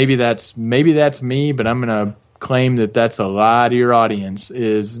 And maybe that's me, but I'm going to claim that that's a lot of your audience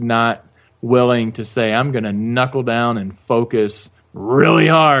is not willing to say, I'm going to knuckle down and focus really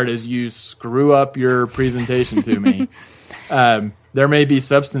hard as you screw up your presentation to me. There may be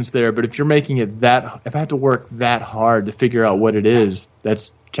substance there, but if you're making it if I have to work that hard to figure out what it is,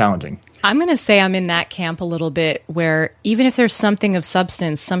 that's challenging. I'm going to say I'm in that camp a little bit where even if there's something of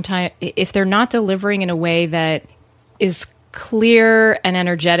substance, sometimes if they're not delivering in a way that is clear and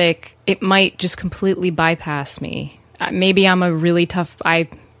energetic, it might just completely bypass me. Maybe I'm a really tough, I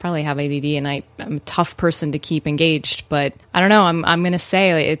probably have ADD and I'm a tough person to keep engaged, but I don't know. I'm going to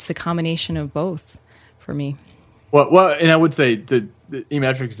say it's a combination of both for me. Well, and I would say the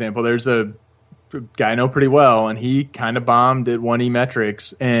eMetrics example, there's a guy I know pretty well, and he kind of bombed at one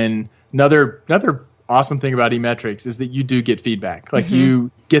eMetrics. And another awesome thing about eMetrics is that you do get feedback. Like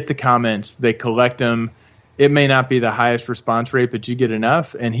you get the comments, they collect them. It may not be the highest response rate, but you get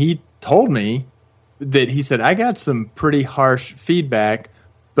enough. And he told me that he said, I got some pretty harsh feedback,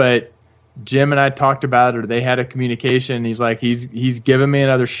 but Jim and I talked about it, or they had a communication. He's like, he's given me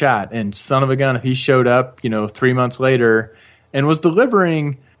another shot. And son of a gun, if he showed up, 3 months later and was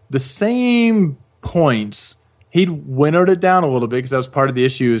delivering the same points, he'd winnowed it down a little bit because that was part of the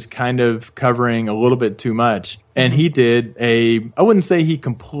issue, is kind of covering a little bit too much. And he did I wouldn't say he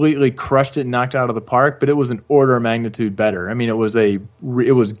completely crushed it and knocked it out of the park, but it was an order of magnitude better. I mean, it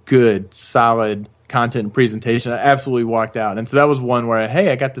was good, solid content and presentation. I absolutely walked out. And so that was one where,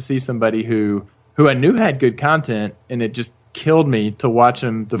 I got to see somebody who I knew had good content, and it just killed me to watch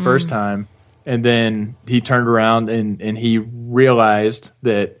him the first time. And then he turned around and he realized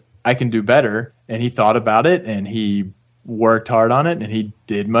that I can do better. And he thought about it and he worked hard on it and he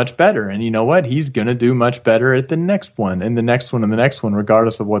did much better. And you know what? He's going to do much better at the next one and the next one and the next one,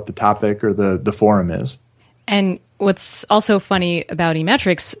 regardless of what the topic or the forum is. And what's also funny about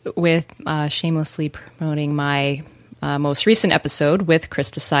eMetrics, with shamelessly promoting my most recent episode with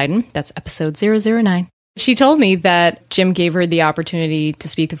Krista Seiden, that's episode 009. She told me that Jim gave her the opportunity to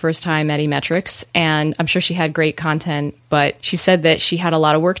speak the first time at eMetrics, and I'm sure she had great content, but she said that she had a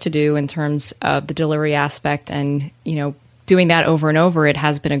lot of work to do in terms of the delivery aspect, and, doing that over and over, it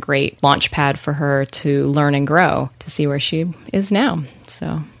has been a great launch pad for her to learn and grow to see where she is now.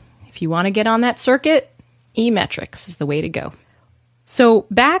 So if you want to get on that circuit, eMetrics is the way to go. So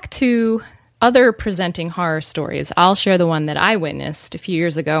back to other presenting horror stories. I'll share the one that I witnessed a few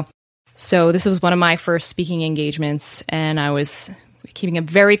years ago. So this was one of my first speaking engagements, and I was keeping a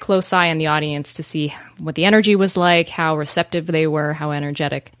very close eye on the audience to see what the energy was like, how receptive they were, how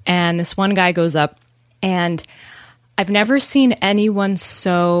energetic. And this one guy goes up, and I've never seen anyone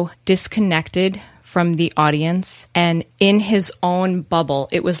so disconnected from the audience and in his own bubble.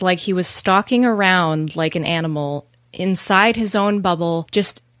 It was like he was stalking around like an animal inside his own bubble,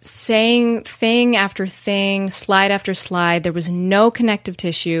 just saying thing after thing, slide after slide. There was no connective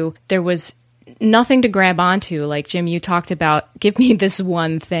tissue. There was nothing to grab onto. Like, Jim, you talked about, give me this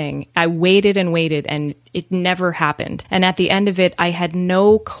one thing. I waited and waited, and it never happened. And at the end of it, I had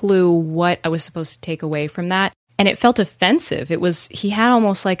no clue what I was supposed to take away from that. and it felt offensive. He had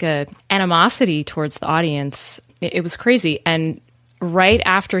almost like a animosity towards the audience. It was crazy. And right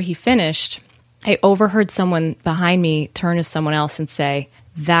after he finished, I overheard someone behind me turn to someone else and say,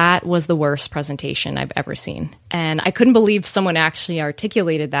 "That was the worst presentation I've ever seen." And I couldn't believe someone actually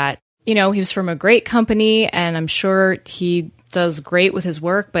articulated that. He was from a great company, and I'm sure he does great with his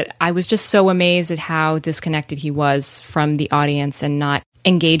work, but I was just so amazed at how disconnected he was from the audience and not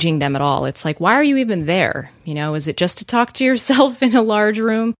engaging them at all. It's like, why are you even there? Is it just to talk to yourself in a large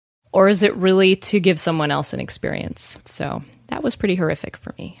room, or is it really to give someone else an experience? So that was pretty horrific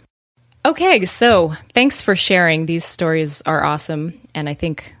for me. Okay, so thanks for sharing. These stories are awesome, and I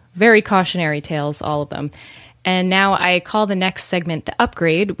think very cautionary tales, all of them. And now I call the next segment the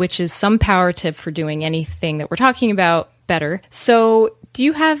upgrade, which is some power tip for doing anything that we're talking about better. So do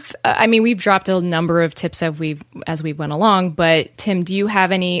you have, we've dropped a number of tips as we went along, but Tim, do you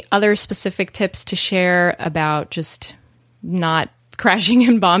have any other specific tips to share about just not crashing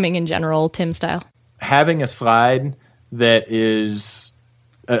and bombing in general, Tim style? Having a slide that is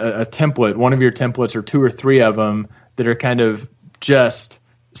a template, one of your templates or 2 or 3 of them that are kind of just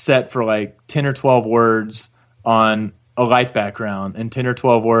set for like 10 or 12 words on a light background and 10 or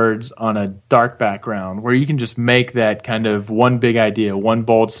 12 words on a dark background, where you can just make that kind of one big idea, one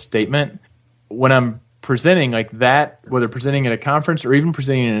bold statement. When I'm presenting like that, whether presenting at a conference or even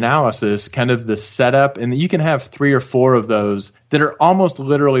presenting an analysis, kind of the setup, and you can have 3 or 4 of those that are almost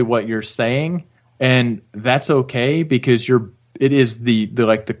literally what you're saying, and that's okay because it is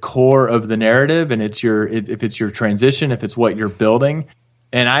the core of the narrative, and if it's your transition, if it's what you're building.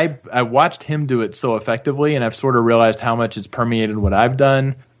 And I watched him do it so effectively, and I've sort of realized how much it's permeated what I've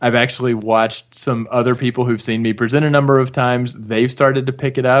done. I've actually watched some other people who've seen me present a number of times. They've started to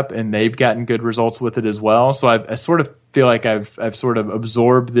pick it up, and they've gotten good results with it as well. So I sort of feel like I've sort of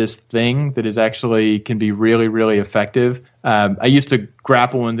absorbed this thing that is actually can be really, really effective. I used to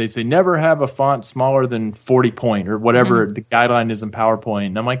grapple when they say never have a font smaller than 40 point or whatever the guideline is in PowerPoint.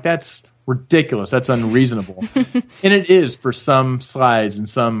 And I'm like, that's ridiculous. That's unreasonable. And it is for some slides and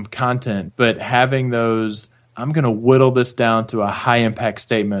some content, but having those, I'm going to whittle this down to a high impact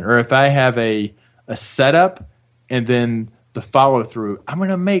statement. Or if I have a setup and then the follow through, I'm going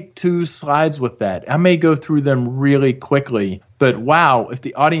to make 2 slides with that. I may go through them really quickly, but wow, if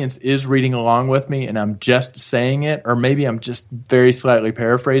the audience is reading along with me and I'm just saying it, or maybe I'm just very slightly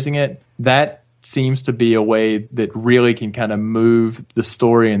paraphrasing it, that seems to be a way that really can kind of move the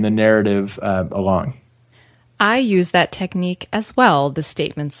story and the narrative along. I use that technique as well, the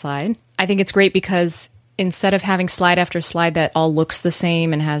statement slide. I think it's great because instead of having slide after slide that all looks the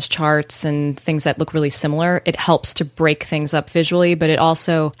same and has charts and things that look really similar, it helps to break things up visually, but it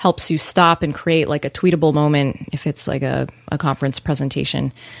also helps you stop and create like a tweetable moment if it's like a conference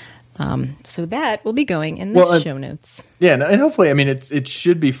presentation. So that will be going in the show notes. Yeah, and hopefully, it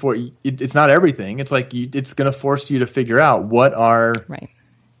should be it's not everything. It's like it's going to force you to figure out what are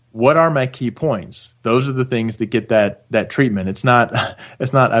my key points. Those are the things that get that treatment. It's not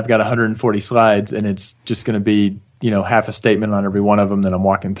I've got 140 slides and it's just going to be half a statement on every one of them that I'm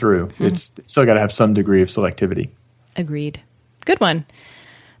walking through. Mm-hmm. It's still got to have some degree of selectivity. Agreed. Good one,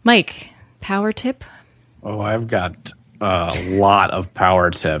 Mike. Power tip. Oh, I've got a lot of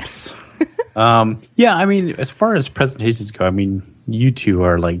power tips. As far as presentations go, you two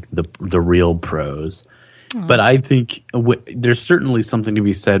are like the real pros. Aww. But I think there's certainly something to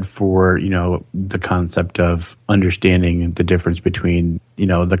be said for, the concept of understanding the difference between,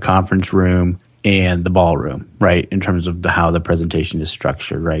 the conference room and the ballroom, right? In terms of how the presentation is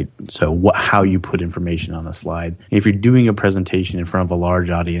structured, right? So how you put information on a slide. If you're doing a presentation in front of a large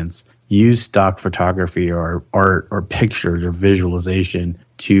audience, use stock photography or art or pictures or visualization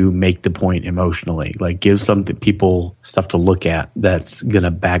to make the point emotionally. Like give people stuff to look at that's going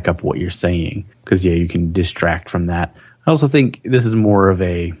to back up what you're saying. Because, you can distract from that. I also think this is more of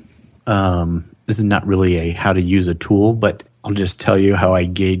this is not really a how to use a tool, but I'll just tell you how I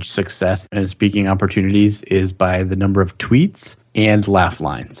gauge success in speaking opportunities is by the number of tweets and laugh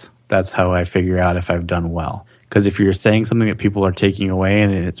lines. That's how I figure out if I've done well. Because if you're saying something that people are taking away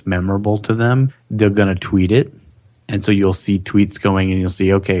and it's memorable to them, they're going to tweet it. And so you'll see tweets going and you'll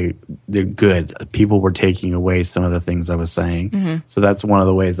see, okay, they're good. People were taking away some of the things I was saying. Mm-hmm. So that's one of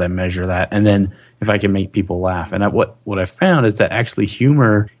the ways I measure that. And then if I can make people laugh. And what I found is that actually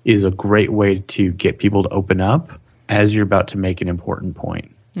humor is a great way to get people to open up as you're about to make an important point.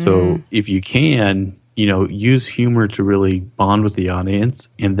 Mm-hmm. So if you can, use humor to really bond with the audience,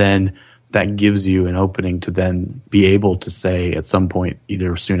 and then that gives you an opening to then be able to say at some point,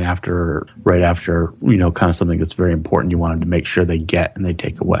 either soon after or right after, kind of something that's very important you wanted to make sure they get and they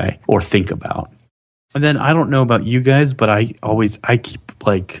take away or think about. And then I don't know about you guys, but I keep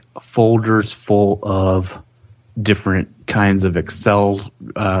like folders full of different kinds of Excel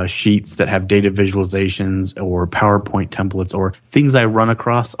sheets that have data visualizations or PowerPoint templates or things I run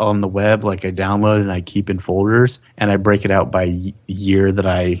across on the web, like I download and I keep in folders, and I break it out by year that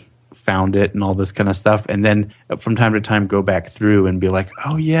I found it and all this kind of stuff. And then from time to time go back through and be like,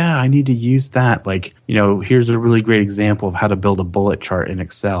 oh yeah, I need to use that. Like, here's a really great example of how to build a bullet chart in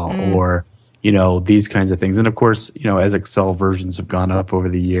Excel or these kinds of things. And of course, as Excel versions have gone up over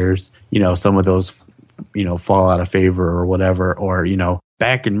the years, some of those fall out of favor or whatever, or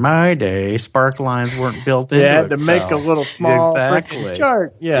back in my day, spark lines weren't built into had to Excel. make a little small freaking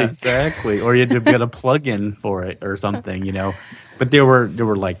chart. Yeah, exactly. Or you had to get a plugin for it or something, But there were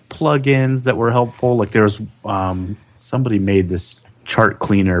like plugins that were helpful. Like there was somebody made this chart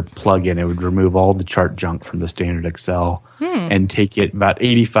cleaner plugin. It would remove all the chart junk from the standard Excel and take it about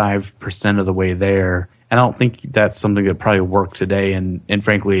 85% of the way there. And I don't think that's something that probably work today. And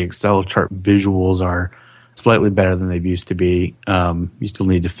frankly, Excel chart visuals are slightly better than they've used to be. You still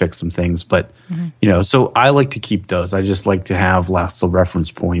need to fix some things, but so I like to keep those. I just like to have lots of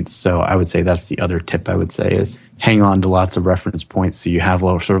reference points. So I would say that's the other tip I would say is hang on to lots of reference points so you have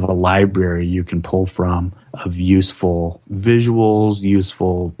sort of a library you can pull from of useful visuals,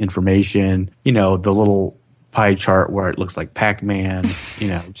 useful information. The little pie chart where it looks like Pac-Man.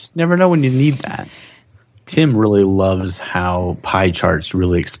 Just never know when you need that. Tim really loves how pie charts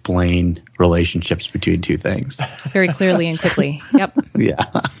really explain relationships between two things. Very clearly and quickly. Yep. Yeah.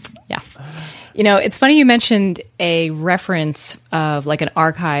 Yeah. It's funny you mentioned a reference of like an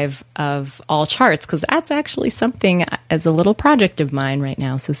archive of all charts, because that's actually something as a little project of mine right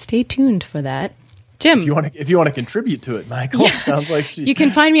now. So stay tuned for that. Jim. If you want to contribute to it, Michael, sounds like you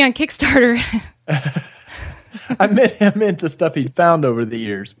can find me on Kickstarter. I meant the stuff he'd found over the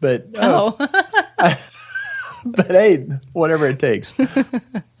years, but but hey, whatever it takes.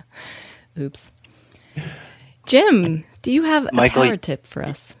 Oops. Jim, do you have Michael, a power tip for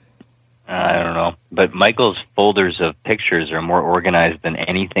us? I don't know, but Michael's folders of pictures are more organized than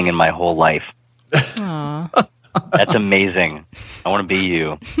anything in my whole life. Aww. That's amazing. I want to be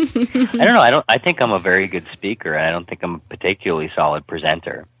you. I don't know. I think I'm a very good speaker, and I don't think I'm a particularly solid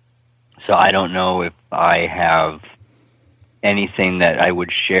presenter. So I don't know if I have anything that I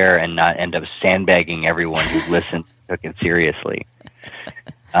would share and not end up sandbagging everyone who listened took it seriously.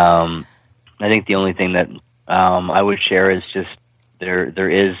 I think the only thing that I would share is just there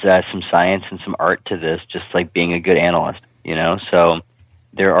is some science and some art to this, just like being a good analyst, So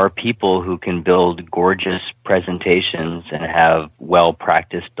there are people who can build gorgeous presentations and have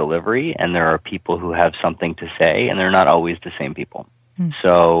well-practiced delivery, and there are people who have something to say, and they're not always the same people.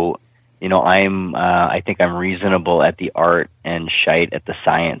 So I think I'm reasonable at the art and shite at the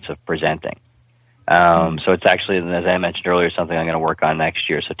science of presenting. So it's actually, as I mentioned earlier, something I'm going to work on next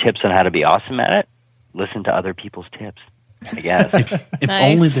year. So tips on how to be awesome at it: listen to other people's tips, I guess. If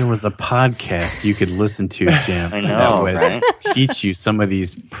Nice. only there was a podcast you could listen to, Jim, I know, that would right? teach you some of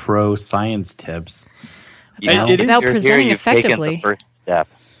these pro science tips. About You're presenting here, you've taken effectively. the first step.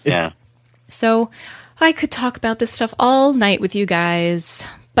 Yeah. So I could talk about this stuff all night with you guys,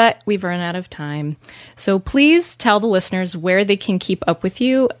 but we've run out of time. So please tell the listeners where they can keep up with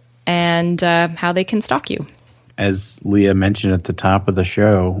you and how they can stalk you. As Leah mentioned at the top of the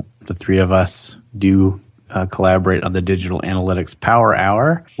show, the three of us do collaborate on the Digital Analytics Power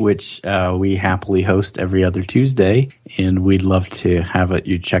Hour, which we happily host every other Tuesday, and we'd love to have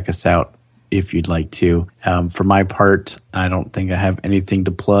you check us out if you'd like to. For my part, I don't think I have anything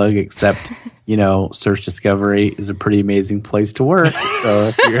to plug except, Search Discovery is a pretty amazing place to work. So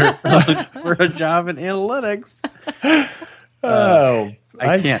if you're looking for a job in analytics,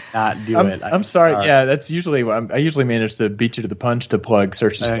 I can't not do it. I'm sorry. Yeah, that's usually I usually manage to beat you to the punch to plug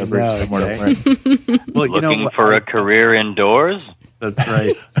Search Discovery somewhere. Well, Looking for a career indoors? That's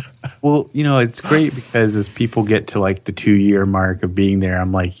right. Well, it's great because as people get to like the 2-year mark of being there,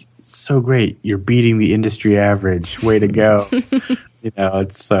 I'm like, so great. You're beating the industry average. Way to go.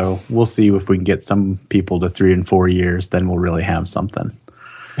 It's so we'll see if we can get some people to 3 and 4 years, then we'll really have something.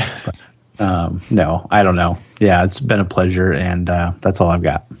 But, no, I don't know. Yeah, it's been a pleasure, and that's all I've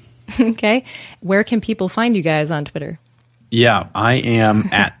got. Okay. Where can people find you guys on Twitter? Yeah, I am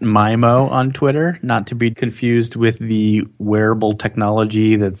at Mimo on Twitter, not to be confused with the wearable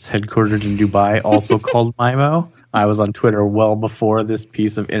technology that's headquartered in Dubai, also called Mimo. I was on Twitter well before this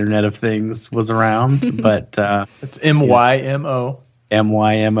piece of Internet of Things was around, but It's MYMO.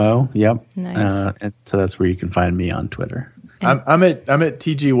 MYMO, yep. Nice. And so that's where you can find me on Twitter. I'm at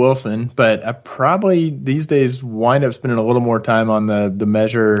TG Wilson, but I probably these days wind up spending a little more time on the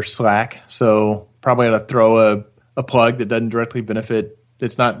Measure Slack. So probably ought to throw a plug that doesn't directly benefit.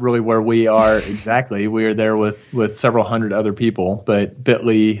 It's not really where we are exactly. We are there with several hundred other people, but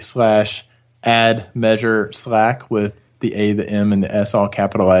bit.ly/add_measure/Slack with the A, the M, and the S all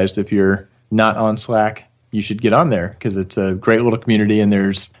capitalized. If you're not on Slack, you should get on there because it's a great little community, and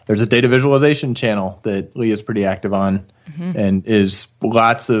there's a data visualization channel that Leah's pretty active on, and is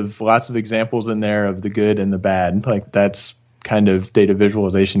lots of examples in there of the good and the bad. Like that's kind of data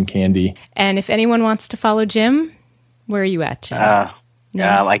visualization candy. And if anyone wants to follow Jim, where are you at, Jim?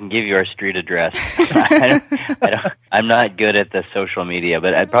 I can give you our street address. I'm not good at the social media,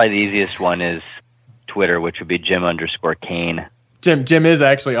 but probably the easiest one is Twitter, which would be Jim_Kane. Jim is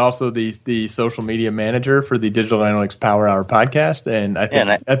actually also the social media manager for the Digital Analytics Power Hour podcast, and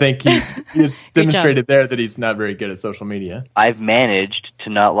I think he has demonstrated there that he's not very good at social media. I've managed to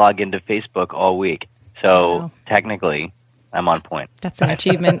not log into Facebook all week, so Technically I'm on point. That's an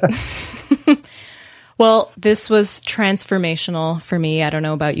achievement. Well, this was transformational for me. I don't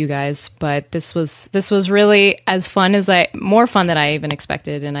know about you guys, but this was really more fun than I even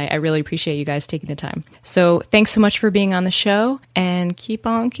expected, and I really appreciate you guys taking the time. So thanks so much for being on the show, and keep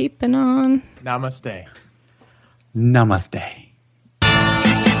on keeping on. Namaste. Namaste.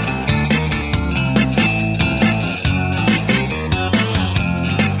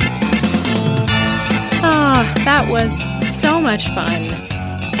 That was so much fun,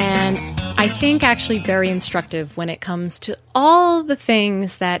 and I think actually very instructive when it comes to all the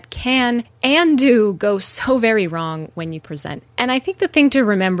things that can and do go so very wrong when you present. And I think the thing to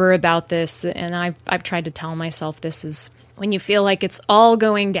remember about this, and I've tried to tell myself this, is when you feel like it's all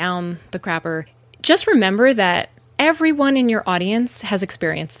going down the crapper, just remember that everyone in your audience has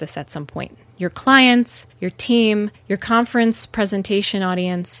experienced this at some point. Your clients, your team, your conference presentation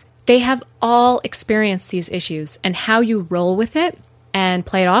audience, they have all experienced these issues, and how you roll with it and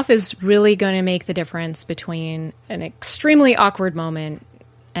play it off is really going to make the difference between an extremely awkward moment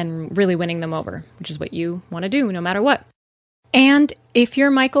and really winning them over, which is what you want to do no matter what. And if you're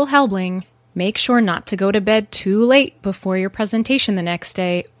Michael Helbling, make sure not to go to bed too late before your presentation the next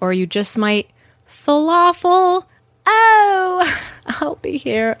day, or you just might falafel. Oh, I'll be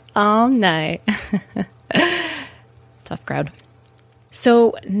here all night. Tough crowd.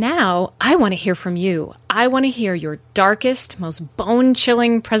 So now I want to hear from you. I want to hear your darkest, most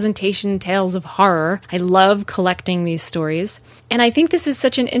bone-chilling presentation tales of horror. I love collecting these stories. And I think this is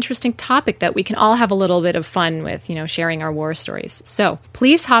such an interesting topic that we can all have a little bit of fun with, sharing our war stories. So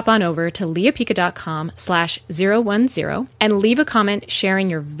please hop on over to leahpica.com/010 and leave a comment sharing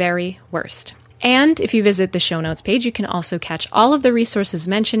your very worst. And if you visit the show notes page, you can also catch all of the resources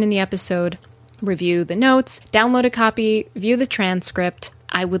mentioned in the episode, review the notes, download a copy, view the transcript.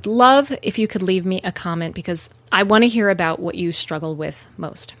 I would love if you could leave me a comment because I want to hear about what you struggle with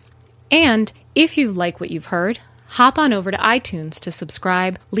most. And if you like what you've heard, hop on over to iTunes to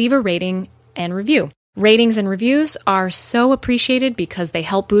subscribe, leave a rating, and review. Ratings and reviews are so appreciated because they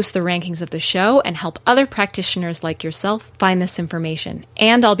help boost the rankings of the show and help other practitioners like yourself find this information.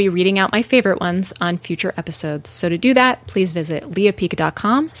 And I'll be reading out my favorite ones on future episodes. So to do that, please visit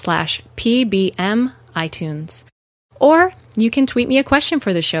leahpica.com/PBM iTunes. Or you can tweet me a question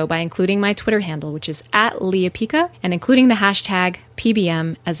for the show by including my Twitter handle, which is @LeahPica, and including the hashtag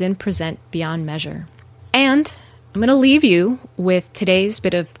PBM as in Present Beyond Measure. And I'm going to leave you with today's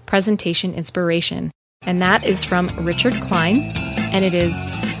bit of presentation inspiration. And that is from Richard Klein, and it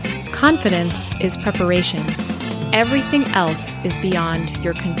is, confidence is preparation. Everything else is beyond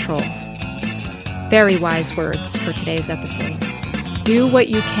your control. Very wise words for today's episode. Do what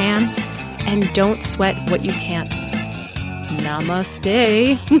you can, and don't sweat what you can't.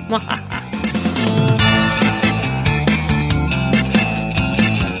 Namaste.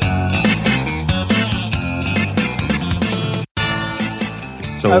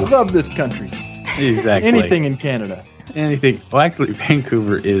 I love this country. Exactly. Anything in Canada. Anything. Well, actually,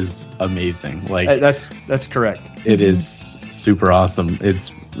 Vancouver is amazing. That's correct. It is super awesome.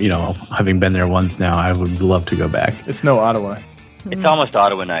 It's, having been there once now, I would love to go back. It's no Ottawa. It's almost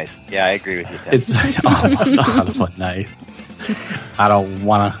Ottawa nice. Yeah, I agree with you, Tim. It's almost Ottawa nice. I don't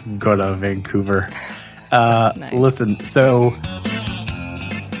want to go to Vancouver. Nice. Listen, so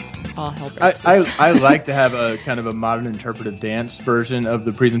all hell breaks loose. I like to have a kind of a modern interpretive dance version of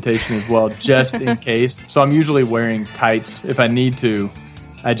the presentation as well, just in case. So I'm usually wearing tights. If I need to,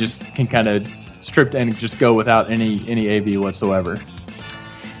 I just can kind of strip and just go without any AV whatsoever.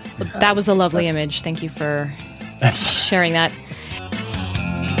 That was a lovely image. Thank you for sharing that.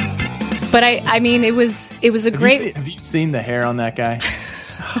 But I mean, it was a great. Have you seen the hair on that guy?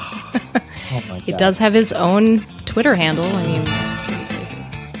 Oh my God. It does have his own Twitter handle. I mean, that's pretty crazy.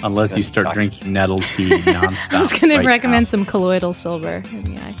 Unless you start drinking nettle tea nonstop. I was going to recommend now. some colloidal silver.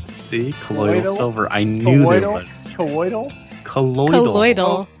 Yeah. See? Colloidal silver. I knew there was. Colloidal?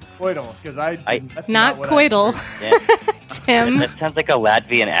 Colloidal. Colloidal, because that's Not what coital. Yeah. Tim. That sounds like a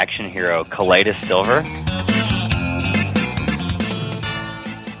Latvian action hero, Colitis Silver.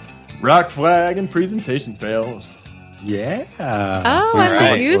 Rock flag and presentation fails. Yeah. Oh, We I were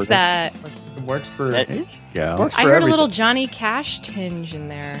might like, use that. It works for. That- Go. Works I for heard everything. a little Johnny Cash tinge in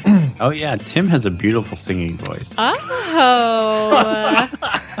there. Oh yeah, Tim has a beautiful singing voice. Oh.